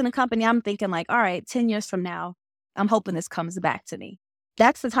invest in a company, I'm thinking like, all right, 10 years from now, I'm hoping this comes back to me.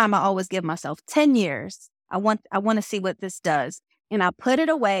 That's the time I always give myself 10 years. I want to see what this does. And I put it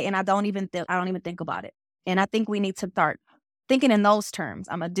away and I don't even think about it. And I think we need to start thinking in those terms.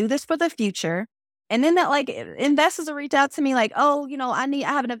 I'm going to do this for the future. And then that like investors will reach out to me like, oh, I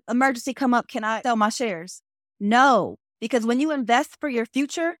have an emergency come up. Can I sell my shares? No, because when you invest for your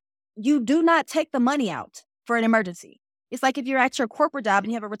future, you do not take the money out for an emergency. It's like if you're at your corporate job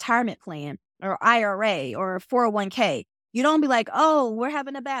and you have a retirement plan or IRA or 401k, you don't be like, oh, we're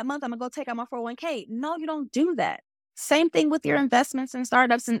having a bad month. I'm going to go take out my 401k. No, you don't do that. Same thing with your investments in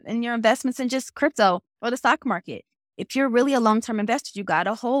startups and your investments in just crypto or the stock market. If you're really a long-term investor, you got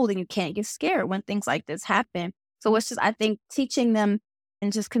to hold and you can't get scared when things like this happen. So it's just, I think, teaching them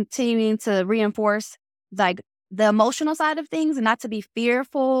and just continuing to reinforce like the emotional side of things and not to be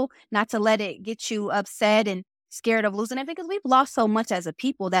fearful, not to let it get you upset and scared of losing it, because we've lost so much as a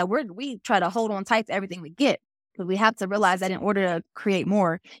people that we try to hold on tight to everything we get. But we have to realize that in order to create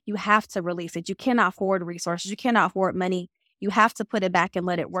more, you have to release it. You cannot hoard resources. You cannot hoard money. You have to put it back and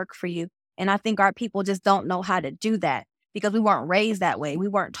let it work for you. And I think our people just don't know how to do that. because we weren't raised that way. We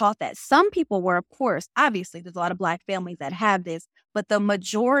weren't taught that. Some people were, of course, obviously, there's a lot of Black families that have this, but the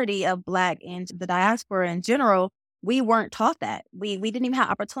majority of Black and the diaspora in general, we weren't taught that. We didn't even have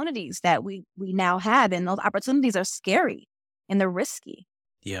opportunities that we now have, and those opportunities are scary and they're risky.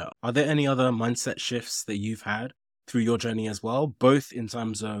 Yeah. Are there any other mindset shifts that you've had through your journey as well, both in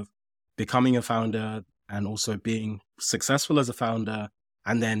terms of becoming a founder and also being successful as a founder,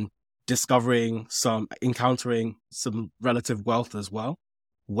 and then encountering some relative wealth as well,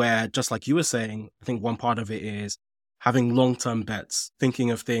 where, just like you were saying, I think one part of it is having long-term bets,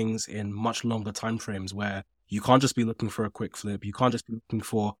 thinking of things in much longer timeframes, where you can't just be looking for a quick flip. You can't just be looking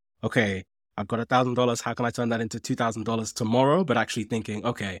for, okay, I've got $1,000. How can I turn that into $2,000 tomorrow? But actually thinking,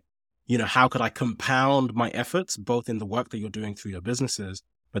 okay, how could I compound my efforts, both in the work that you're doing through your businesses,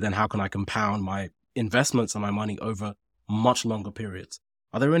 but then how can I compound my investments and my money over much longer periods?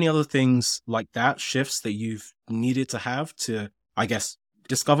 Are there any other things like that, shifts that you've needed to have to, I guess,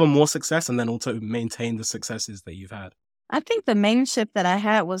 discover more success and then also maintain the successes that you've had? I think the main shift that I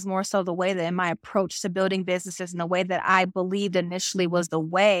had was more so the way that in my approach to building businesses and the way that I believed initially was the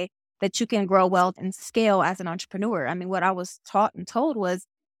way that you can grow wealth and scale as an entrepreneur. I mean, what I was taught and told was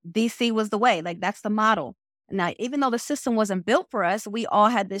VC was the way, like that's the model. Now, even though the system wasn't built for us, we all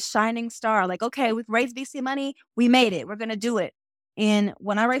had this shining star, like, okay, we've raised VC money, we made it, we're going to do it. And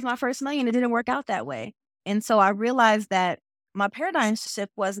when I raised my first million, it didn't work out that way. And so I realized that my paradigm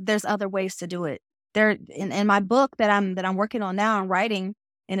shift was there's other ways to do it. There in my book that I'm working on now, I'm writing,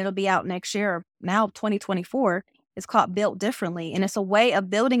 and it'll be out next year, now 2024. It's called Built Differently. And it's a way of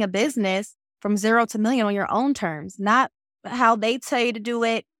building a business from 0 to million on your own terms, not how they tell you to do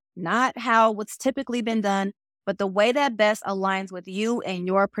it, not how what's typically been done, but the way that best aligns with you and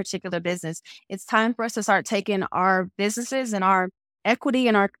your particular business. It's time for us to start taking our businesses and our equity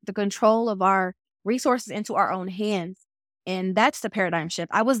and the control of our resources into our own hands. And that's the paradigm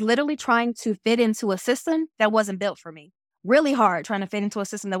shift. I was literally trying to fit into a system that wasn't built for me. Really hard trying to fit into a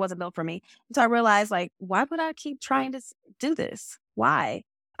system that wasn't built for me. So I realized, like, why would I keep trying to do this? Why?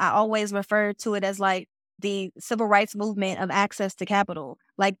 I always refer to it as like the civil rights movement of access to capital,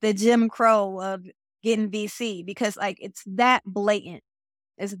 like the Jim Crow of getting VC, because like it's that blatant.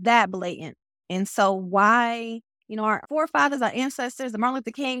 It's that blatant. And so why, our forefathers, our ancestors, the Martin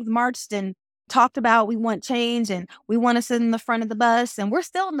Luther Kings marched and talked about we want change and we want to sit in the front of the bus, and we're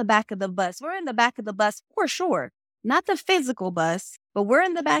still in the back of the bus. We're in the back of the bus for sure. Not the physical bus, but we're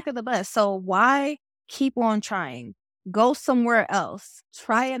in the back of the bus. So why keep on trying? Go somewhere else.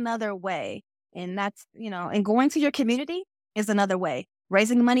 Try another way. And that's, and going to your community is another way.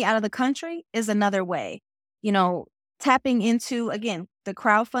 Raising money out of the country is another way. Tapping into, again, the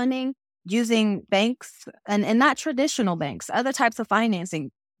crowdfunding, using banks and not traditional banks, other types of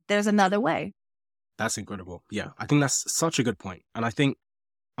financing. There's another way. That's incredible. Yeah, I think that's such a good point. And I think,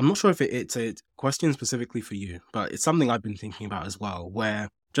 I'm not sure if it's a question specifically for you, but it's something I've been thinking about as well, where,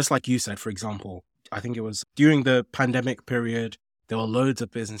 just like you said, for example, I think it was during the pandemic period, there were loads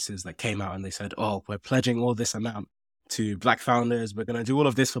of businesses that came out and they said, oh, we're pledging all this amount to Black founders. We're going to do all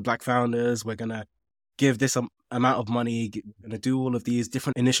of this for Black founders. We're going to give this amount of money. We're going to do all of these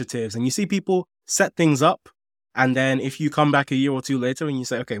different initiatives. And you see people set things up. And then if you come back a year or two later and you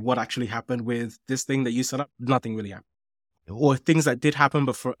say, okay, what actually happened with this thing that you set up? Nothing really happened. Or things that did happen,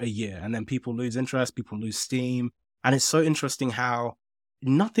 but for a year. And then people lose interest, people lose steam. And it's so interesting how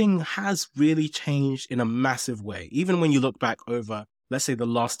nothing has really changed in a massive way. Even when you look back over, let's say, the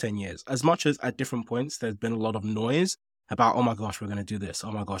last 10 years, as much as at different points, there's been a lot of noise about, oh my gosh, we're going to do this.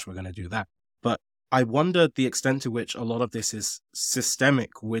 Oh my gosh, we're going to do that. But I wonder the extent to which a lot of this is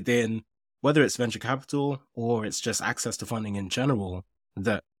systemic within, whether it's venture capital or it's just access to funding in general,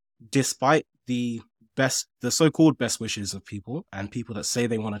 that despite the so-called best wishes of people and people that say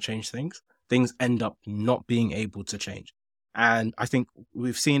they want to change things end up not being able to change. And I think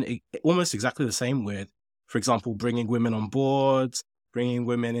we've seen almost exactly the same with, for example, bringing women on boards, bringing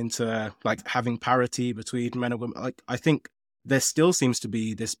women into like having parity between men and women. Like, I think there still seems to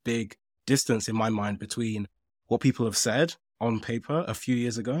be this big distance in my mind between what people have said on paper a few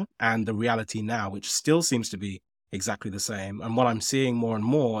years ago and the reality now, which still seems to be exactly the same. And what I'm seeing more and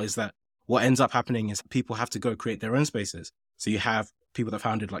more is that what ends up happening is people have to go create their own spaces. So you have people that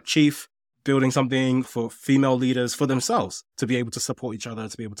founded like Chief, building something for female leaders for themselves to be able to support each other,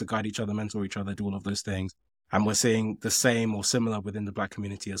 to be able to guide each other, mentor each other, do all of those things. And we're seeing the same or similar within the Black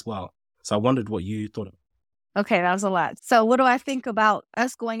community as well. So I wondered what you thought of. Okay, that was a lot. So what do I think about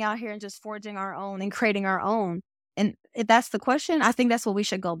us going out here and just forging our own and creating our own? And if that's the question, I think that's what we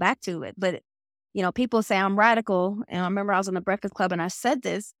should go back to it. But, people say I'm radical. And I remember I was on the Breakfast Club and I said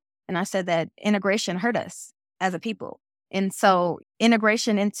this, and I said that integration hurt us as a people. And so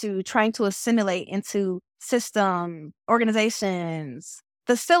integration into trying to assimilate into system, organizations,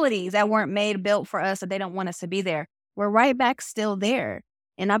 facilities that weren't built for us, that they don't want us to be there. We're right back still there.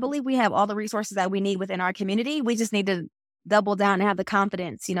 And I believe we have all the resources that we need within our community. We just need to double down and have the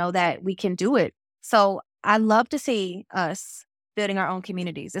confidence, that we can do it. So I love to see us building our own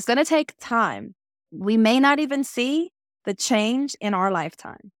communities. It's going to take time. We may not even see the change in our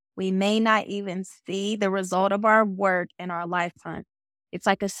lifetime. We may not even see the result of our work in our lifetime. It's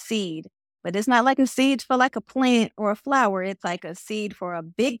like a seed, but it's not like a seed for like a plant or a flower. It's like a seed for a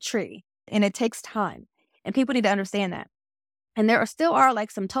big tree, and it takes time. And people need to understand that. And there still are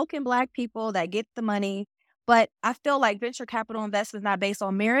like some token Black people that get the money, but I feel like venture capital investment is not based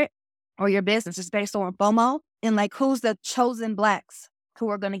on merit or your business. It's based on FOMO and like who's the chosen Blacks who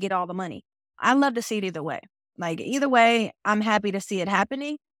are going to get all the money. I love to see it either way. Like either way, I'm happy to see it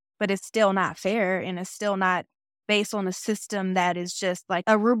happening, but it's still not fair, and it's still not based on a system that is just like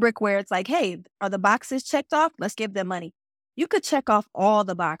a rubric where it's like, hey, are the boxes checked off? Let's give them money. You could check off all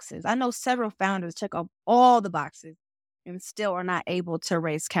the boxes. I know several founders check off all the boxes and still are not able to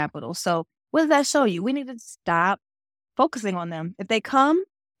raise capital. So what does that show you? We need to stop focusing on them. If they come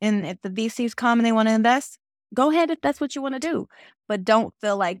and if the VCs come and they want to invest, go ahead if that's what you want to do. But don't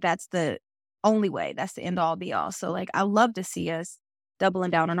feel like that's the only way. That's the end all be all. So like, I love to see us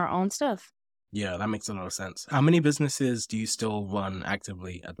doubling down on our own stuff. Yeah, that makes a lot of sense. How many businesses do you still run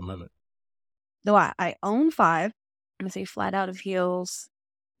actively at the moment? Though I own 5. I'm going to say Flat Out of Heels,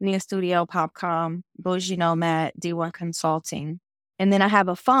 Nia Studio, Popcom, Bougie Nomad, D1 Consulting. And then I have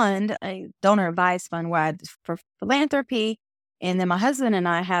a fund, a donor advised fund where I for philanthropy. And then my husband and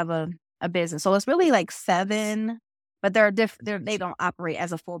I have a business. So it's really like 7, but they're different. They don't operate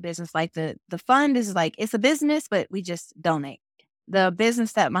as a full business. Like the fund is like, it's a business, but we just donate. The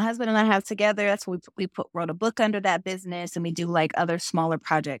business that my husband and I have together, that's what we wrote a book under that business, and we do like other smaller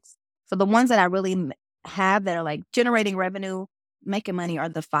projects. So the ones that I really have that are like generating revenue, making money are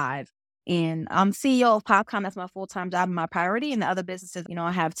the 5. And I'm CEO of Popcom. That's my full-time job and my priority. And the other businesses,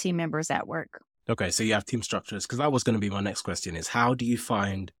 I have team members at work. Okay, so you have team structures. Because that was going to be my next question is how do you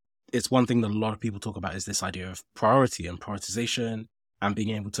find, it's one thing that a lot of people talk about is this idea of priority and prioritization and being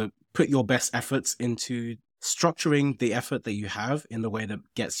able to put your best efforts into structuring the effort that you have in the way that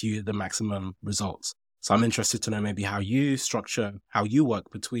gets you the maximum results. So I'm interested to know maybe how you structure, how you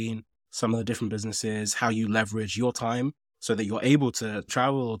work between some of the different businesses, how you leverage your time so that you're able to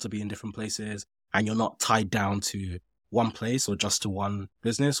travel or to be in different places and you're not tied down to one place or just to one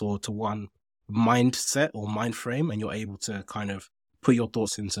business or to one mindset or mind frame, and you're able to kind of put your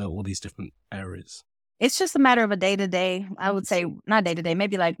thoughts into all these different areas. It's just a matter of a day-to-day. I would say not day-to-day,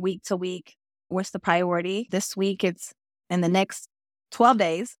 maybe like week to week. What's the priority? This week, it's in the next 12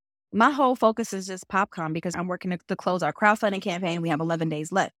 days. My whole focus is just Popcom because I'm working to close our crowdfunding campaign. We have 11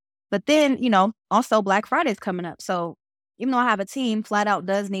 days left. But then, also Black Friday is coming up. So even though I have a team, Flat Out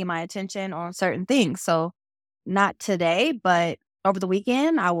does need my attention on certain things. So not today, but over the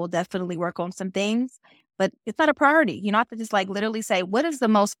weekend, I will definitely work on some things. But it's not a priority. I have to just like literally say, what is the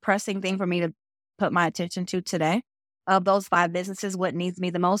most pressing thing for me to put my attention to today? Of those 5 businesses, what needs me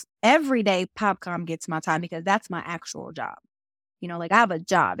the most? Every day, Popcom gets my time because that's my actual job. Like I have a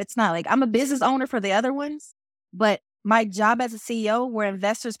job. It's not like I'm a business owner for the other ones, but my job as a CEO where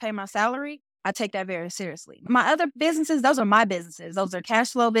investors pay my salary, I take that very seriously. My other businesses, those are my businesses. Those are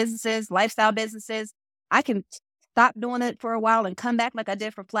cash flow businesses, lifestyle businesses. I can stop doing it for a while and come back like I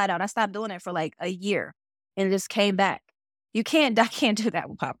did for Flat Out. I stopped doing it for like a year and just came back. I can't do that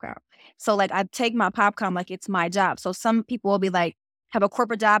with Popcom. So like I take my Popcom like it's my job. So some people will be like, have a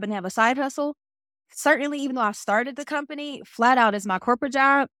corporate job and have a side hustle. Certainly, even though I started the company, Flat Out is my corporate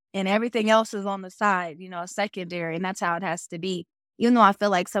job and everything else is on the side, secondary. And that's how it has to be. Even though I feel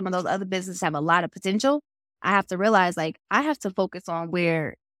like some of those other businesses have a lot of potential, I have to realize like I have to focus on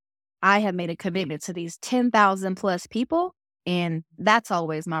where I have made a commitment to these 10,000 plus people. And that's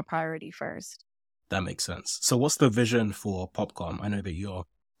always my priority first. That makes sense. So what's the vision for Popcom? I know that you're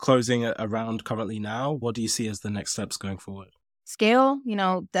closing it around currently now. What do you see as the next steps going forward? Scale,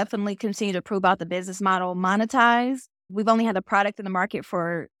 definitely continue to prove out the business model, monetize. We've only had the product in the market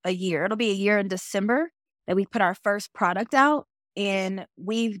for a year. It'll be a year in December that we put our first product out. And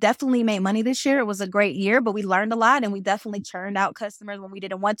we've definitely made money this year. It was a great year, but we learned a lot and we definitely churned out customers when we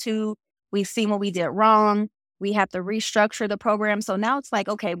didn't want to. We've seen what we did wrong. We have to restructure the program. So now it's like,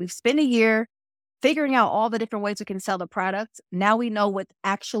 okay, we've spent a year figuring out all the different ways we can sell the product. Now we know what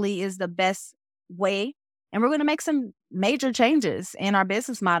actually is the best way. And we're going to make some major changes in our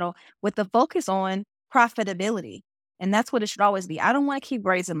business model with the focus on profitability. And that's what it should always be. I don't want to keep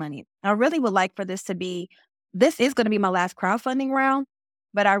raising money. I really would like for this to be this is going to be my last crowdfunding round,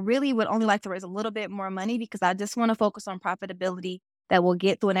 but I really would only like to raise a little bit more money because I just want to focus on profitability that will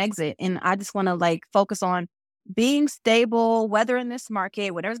get through an exit. And I just want to like focus on being stable, weathering this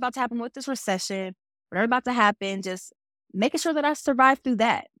market, whatever's about to happen with this recession, whatever's about to happen, just making sure that I survive through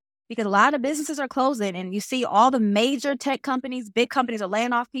that. Because a lot of businesses are closing and you see all the major tech companies, big companies are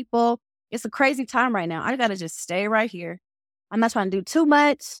laying off people. It's a crazy time right now. I got to just stay right here. I'm not trying to do too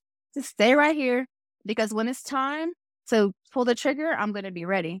much. Just stay right here because when it's time to pull the trigger, I'm going to be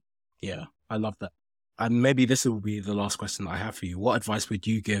ready. Yeah, I love that. And maybe this will be the last question that I have for you. What advice would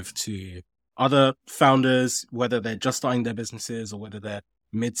you give to other founders, whether they're just starting their businesses or whether they're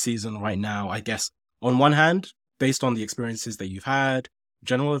mid-season right now? I guess on one hand, based on the experiences that you've had,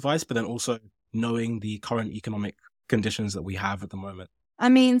 general advice, but then also knowing the current economic conditions that we have at the moment. I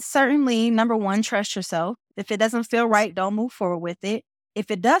mean, certainly, number one, trust yourself. If it doesn't feel right, don't move forward with it. If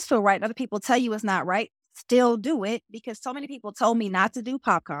it does feel right, other people tell you it's not right, still do it, because so many people told me not to do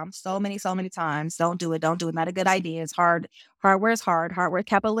Popcom so many times. Don't do it. Not a good idea. It's hard. Hardware is hard. Hardware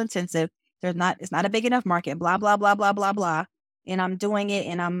capital intensive. It's not a big enough market, blah, blah, blah, blah, blah, blah. And I'm doing it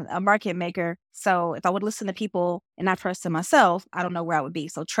and I'm a market maker. So if I would listen to people and not trust in myself, I don't know where I would be.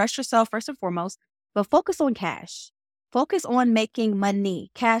 So trust yourself first and foremost, but focus on cash. Focus on making money,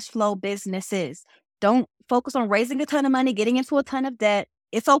 cash flow businesses. Don't focus on raising a ton of money, getting into a ton of debt.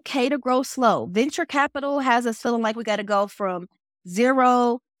 It's okay to grow slow. Venture capital has us feeling like we got to go from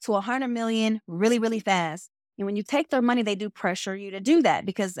 0 to 100 million really, really fast. And when you take their money, they do pressure you to do that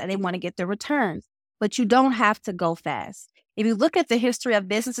because they want to get their returns. But you don't have to go fast. If you look at the history of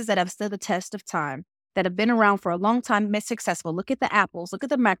businesses that have stood the test of time, that have been around for a long time, been successful, look at the Apples, look at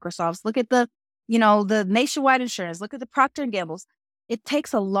the Microsofts, look at the Nationwide Insurance, look at the Procter & Gamble's. It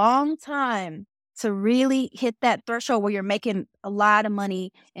takes a long time to really hit that threshold where you're making a lot of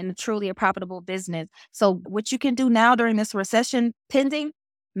money in truly a profitable business. So what you can do now during this recession pending,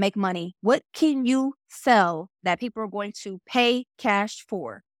 make money. What can you sell that people are going to pay cash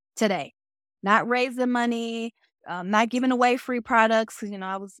for today? Not raising money, not giving away free products.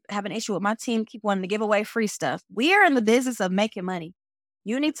 I was having an issue with my team, keep wanting to give away free stuff. We are in the business of making money.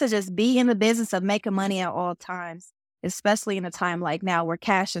 You need to just be in the business of making money at all times, especially in a time like now where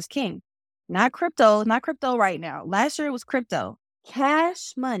cash is king. Not crypto right now. Last year it was crypto.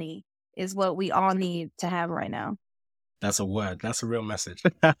 Cash money is what we all need to have right now. That's a word. That's a real message.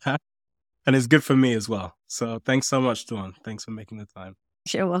 And it's good for me as well. So thanks so much, Dawn. Thanks for making the time.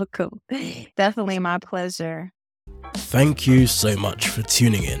 You're welcome. Definitely my pleasure. Thank you so much for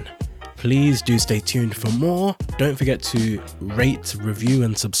tuning in. Please do stay tuned for more. Don't forget to rate, review,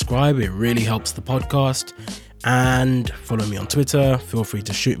 and subscribe. It really helps the podcast. And follow me on Twitter. Feel free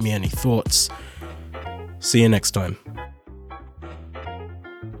to shoot me any thoughts. See you next time.